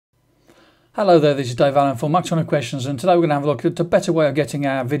Hello there, this is Dave Allen for Max on Questions, and today we're going to have a look at a better way of getting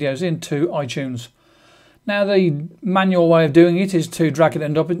our videos into iTunes. Now, the manual way of doing it is to drag it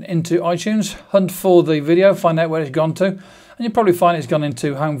into iTunes, hunt for the video, find out where it's gone to, and you'll probably find it's gone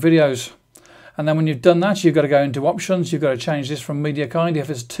into home videos. And then when you've done that, you've got to go into options. You've got to change this from media kind. If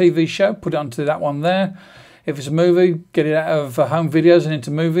it's a TV show, put it onto that one there. If it's a movie, get it out of home videos and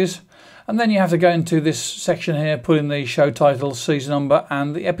into movies. And then you have to go into this section here, put in the show title, season number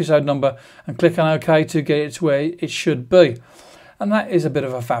and the episode number, and click on OK to get it to where it should be. And that is a bit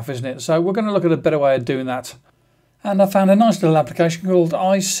of a faff, isn't it? So we're going to look at a better way of doing that. And I found a nice little application called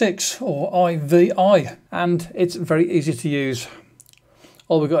i6 or IVI, and it's very easy to use.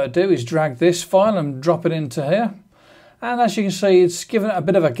 All we've got to do is drag this file and drop it into here. And as you can see, it's given a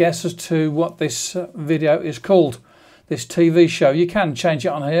bit of a guess as to what this video is called. This TV show. You can change it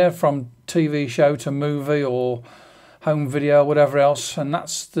on here from TV show to movie or home video or whatever else, and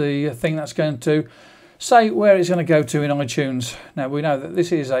that's the thing that's going to say where it's going to go to in iTunes. Now we know that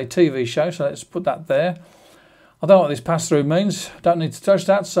this is a TV show, so let's put that there. I don't know what this pass-through means, don't need to touch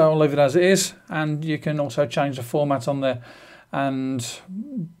that, so I'll leave it as it is. And you can also change the format on there and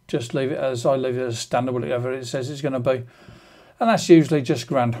just leave it as I leave it as standard, whatever it says it's going to be, and that's usually just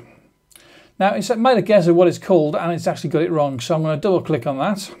grand. Now, it's made a guess of what it's called, and it's actually got it wrong, so I'm going to double click on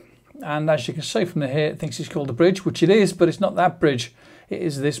that. And as you can see from here, it thinks it's called the bridge, which it is, but it's not that bridge, it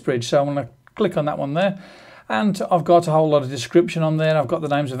is this bridge. So I'm going to click on that one there, and I've got a whole lot of description on there. I've got the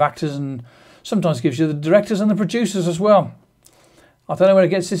names of actors, and sometimes it gives you the directors and the producers as well. I don't know where it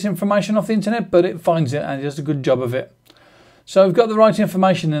gets this information off the internet, but it finds it and it does a good job of it. So we've got the right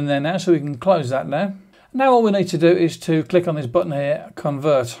information in there now, so we can close that now. Now all we need to do is to click on this button here,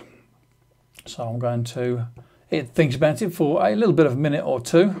 convert. So I'm going to, it thinks about it for a little bit of a minute or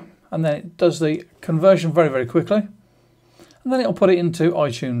two, and then it does the conversion very, very quickly. And then it'll put it into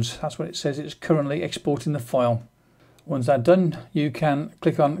iTunes. That's what it says, it's currently exporting the file. Once that's done, you can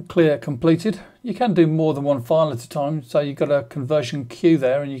click on clear completed. You can do more than one file at a time, so you've got a conversion queue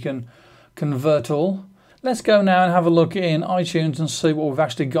there and you can convert all. Let's go now and have a look in iTunes and see what we've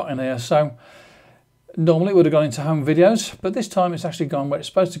actually got in here. So normally it would have gone into home videos, but this time it's actually gone where it's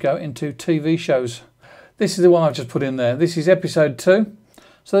supposed to go, into TV shows. This is the one I've just put in there. This is episode 2.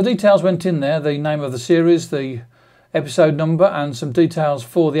 So the details went in there, the name of the series, the episode number, and some details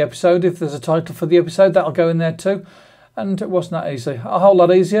for the episode. If there's a title for the episode, that'll go in there too. And it wasn't that easy. A whole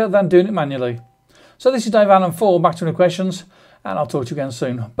lot easier than doing it manually. So this is Dave Allen for Back to the Questions, and I'll talk to you again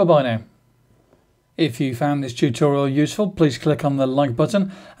soon. Bye-bye now. If you found this tutorial useful, please click on the like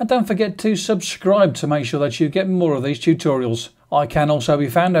button, and don't forget to subscribe to make sure that you get more of these tutorials. I can also be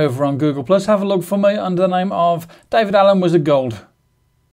found over on Google+. Have a look for me under the name of David Allen Wizard Gold.